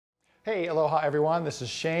Hey, aloha everyone, this is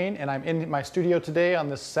Shane and I'm in my studio today on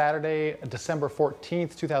this Saturday, December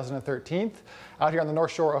 14th, 2013, out here on the North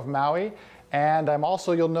Shore of Maui. And I'm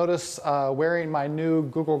also, you'll notice, wearing my new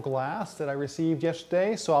Google Glass that I received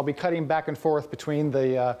yesterday. So I'll be cutting back and forth between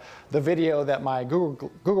the video that my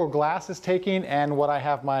Google Glass is taking and what I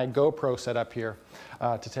have my GoPro set up here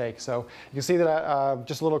to take. So you can see that,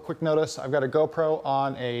 just a little quick notice, I've got a GoPro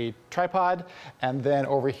on a tripod, and then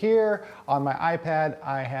over here on my iPad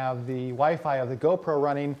I have the Wi-Fi of the GoPro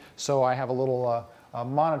running, so I have a little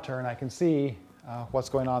monitor and I can see what's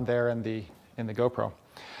going on there in the GoPro.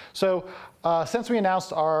 So since we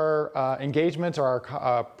announced our engagement or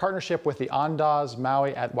our partnership with the Andaz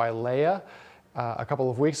Maui at Wailea a couple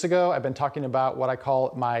of weeks ago, I've been talking about what I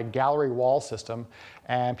call my gallery wall system,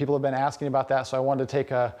 and people have been asking about that, so I wanted to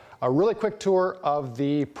take a really quick tour of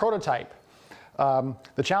the prototype.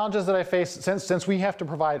 The challenges that I face, since we have to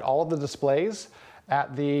provide all of the displays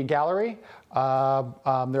at the gallery, there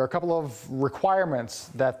are a couple of requirements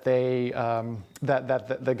that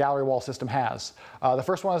that the gallery wall system has. The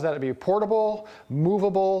first one is that it be portable,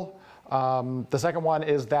 movable. The second one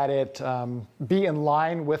is that it be in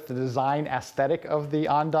line with the design aesthetic of the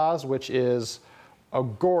Andaz, which is a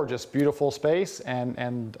gorgeous, beautiful space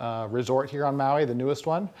and resort here on Maui, the newest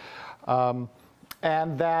one.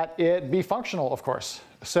 And that it be functional, of course.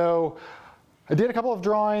 So I did a couple of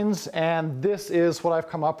drawings, and this is what I've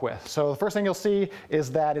come up with. So the first thing you'll see is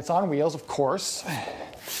that it's on wheels, of course.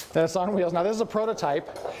 That it's on wheels. Now this is a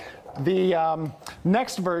prototype. The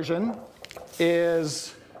next version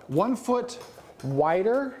is 1 foot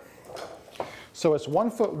wider. So it's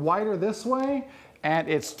 1 foot wider this way, and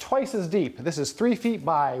it's twice as deep. This is 3 feet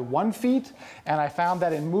by 1 feet, and I found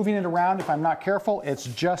that in moving it around, if I'm not careful, it's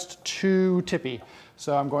just too tippy.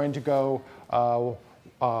 So I'm going to go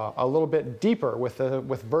a little bit deeper with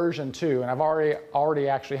version 2, and I've already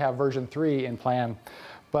actually have version 3 in plan.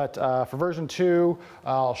 But for version 2,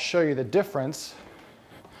 I'll show you the difference.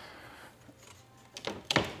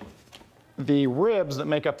 The ribs that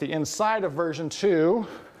make up the inside of version 2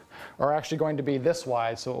 are actually going to be this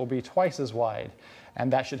wide, so it will be twice as wide,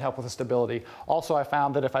 and that should help with the stability. Also, I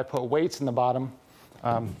found that if I put weights in the bottom,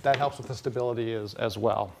 that helps with the stability as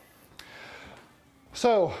well.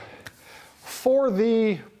 So for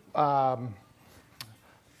the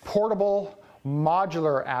portable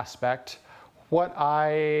modular aspect, what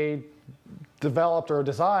I developed or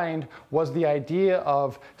designed was the idea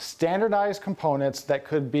of standardized components that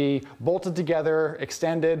could be bolted together,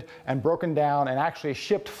 extended, and broken down, and actually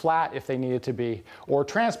shipped flat if they needed to be, or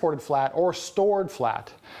transported flat, or stored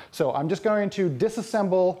flat. So I'm just going to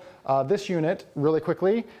disassemble this unit really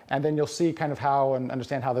quickly, and then you'll see kind of how and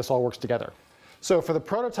understand how this all works together. So for the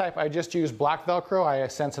prototype, I just used black Velcro. I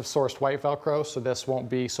since have sourced white Velcro, so this won't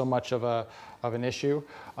be so much of an issue.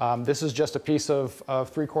 This is just a piece of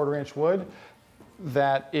 3/4 inch wood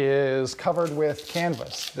that is covered with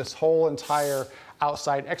canvas. This whole entire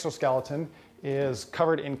outside exoskeleton is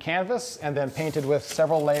covered in canvas and then painted with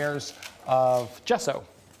several layers of gesso.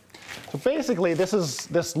 So basically,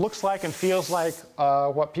 this looks like and feels like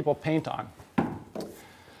what people paint on.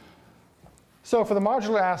 So for the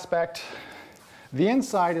modular aspect, the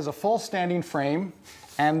inside is a full standing frame,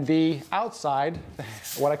 and the outside,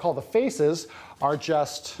 what I call the faces, are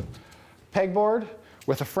just pegboard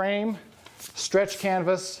with a frame, stretch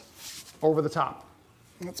canvas over the top.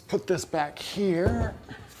 Let's put this back here.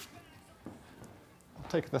 I'll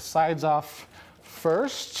take the sides off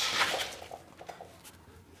first.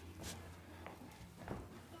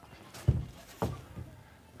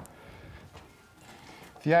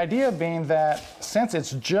 The idea being that since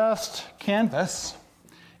it's just canvas,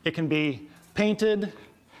 it can be painted,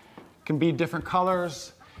 can be different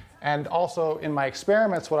colors, and also in my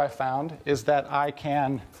experiments what I found is that I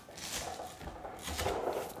can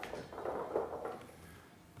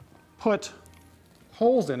put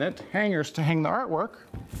holes in it, hangers to hang the artwork,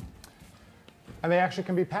 and they actually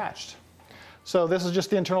can be patched. So this is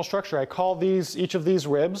just the internal structure. I call each of these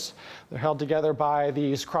ribs. They're held together by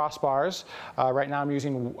these crossbars. Right now I'm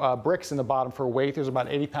using bricks in the bottom for weight. There's about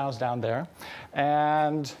 80 pounds down there.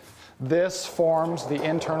 And this forms the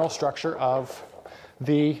internal structure of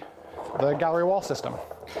the gallery wall system.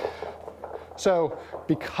 So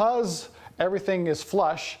because everything is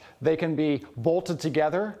flush, they can be bolted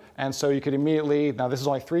together, and so you could immediately, now this is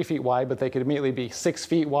only 3 feet wide, but they could immediately be 6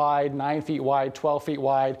 feet wide, 9 feet wide, 12 feet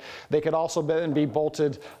wide. They could also then be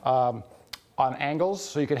bolted on angles,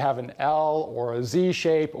 so you could have an L or a Z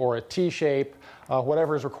shape or a T shape,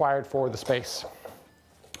 whatever is required for the space.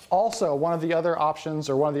 Also, one of the other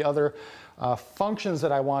options, or one of the other functions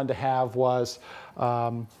that I wanted to have was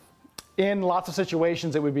in lots of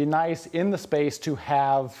situations, it would be nice in the space to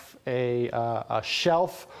have a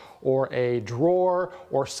shelf or a drawer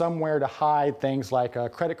or somewhere to hide things like a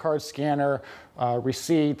credit card scanner,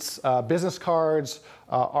 receipts, business cards,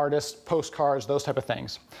 artist postcards, those type of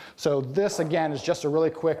things. So this, again, is just a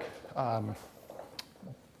really quick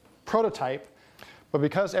prototype, but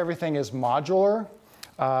because everything is modular,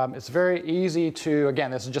 it's very easy to,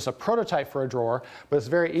 again, this is just a prototype for a drawer, but it's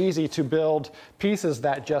very easy to build pieces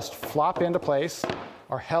that just flop into place,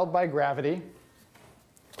 are held by gravity,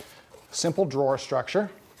 simple drawer structure,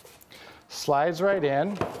 slides right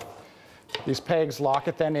in, these pegs lock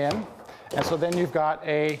it then in, and so then you've got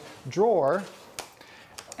a drawer,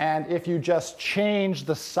 and if you just change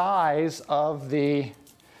the size of the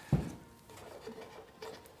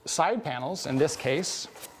side panels, in this case,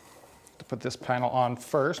 put this panel on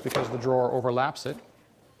first because the drawer overlaps it.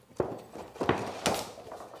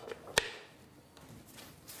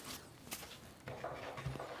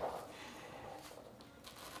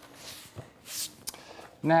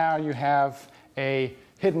 Now you have a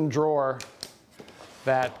hidden drawer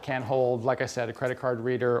that can hold, like I said, a credit card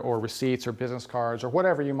reader or receipts or business cards or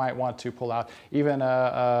whatever you might want to pull out, even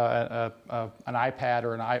an iPad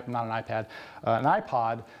or not an iPad, an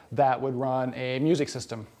iPod that would run a music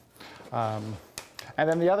system. And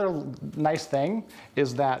then the other nice thing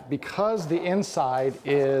is that because the inside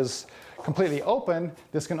is completely open,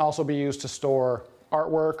 this can also be used to store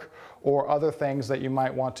artwork or other things that you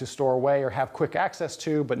might want to store away or have quick access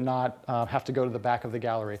to, but not have to go to the back of the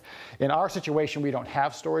gallery. In our situation, we don't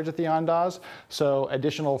have storage at the Andaz, so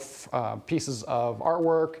additional pieces of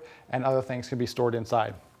artwork and other things can be stored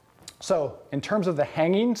inside. So in terms of the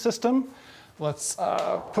hanging system, let's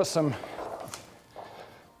put some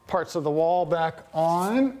parts of the wall back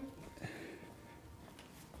on.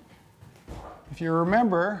 If you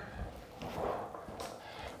remember,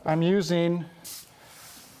 I'm using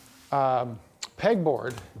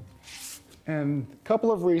pegboard, and a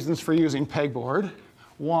couple of reasons for using pegboard.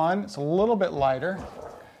 One, it's a little bit lighter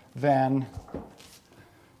than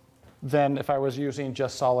if I was using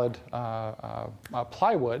just solid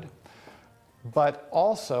plywood, but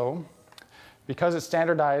also because it's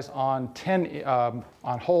standardized on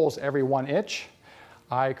on holes every 1 inch,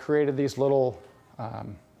 I created these little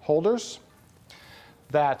holders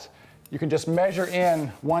that you can just measure in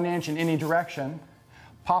 1 inch in any direction,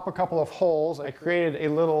 pop a couple of holes. I created a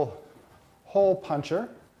little hole puncher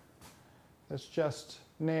that's just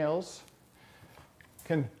nails.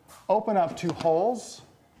 Can open up 2 holes.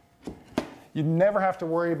 You never have to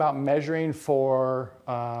worry about measuring for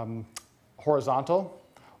horizontal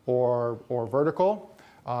or vertical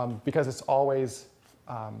because it's always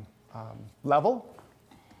level.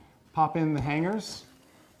 Pop in the hangers.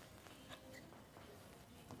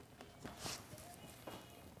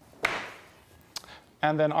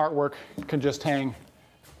 And then artwork can just hang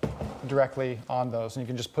directly on those. And you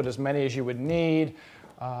can just put as many as you would need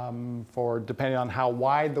for depending on how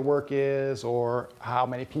wide the work is or how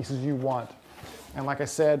many pieces you want. And like I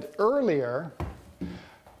said earlier,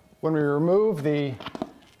 when we remove the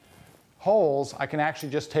holes, I can actually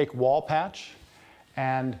just take wall patch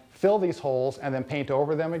and fill these holes and then paint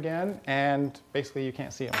over them again, and basically you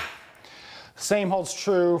can't see them. Same holds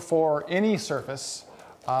true for any surface,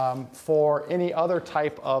 for any other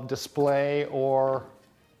type of display or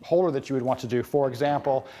holder that you would want to do. For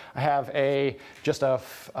example, I have just a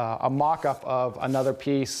mock-up of another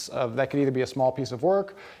piece that could either be a small piece of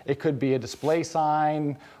work, it could be a display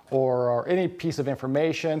sign, or any piece of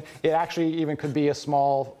information. It actually even could be a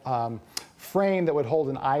small frame that would hold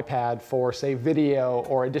an iPad for, say, video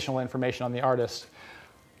or additional information on the artist.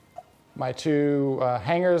 My 2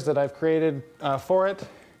 hangers that I've created for it,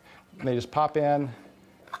 they just pop in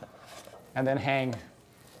and then hang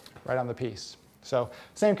right on the piece. So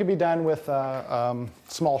same could be done with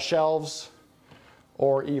small shelves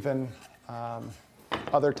or even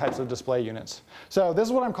other types of display units. So this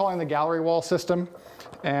is what I'm calling the gallery wall system.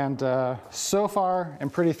 And so far, I'm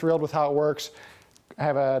pretty thrilled with how it works. I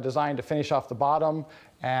have a design to finish off the bottom,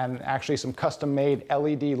 and actually some custom-made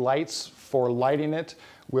LED lights for lighting it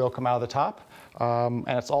will come out of the top. And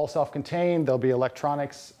it's all self-contained. There'll be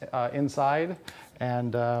electronics inside.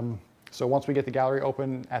 And so once we get the gallery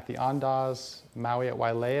open at the Andaz Maui at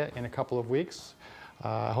Wailea in a couple of weeks,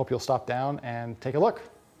 I hope you'll stop down and take a look.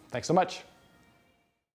 Thanks so much.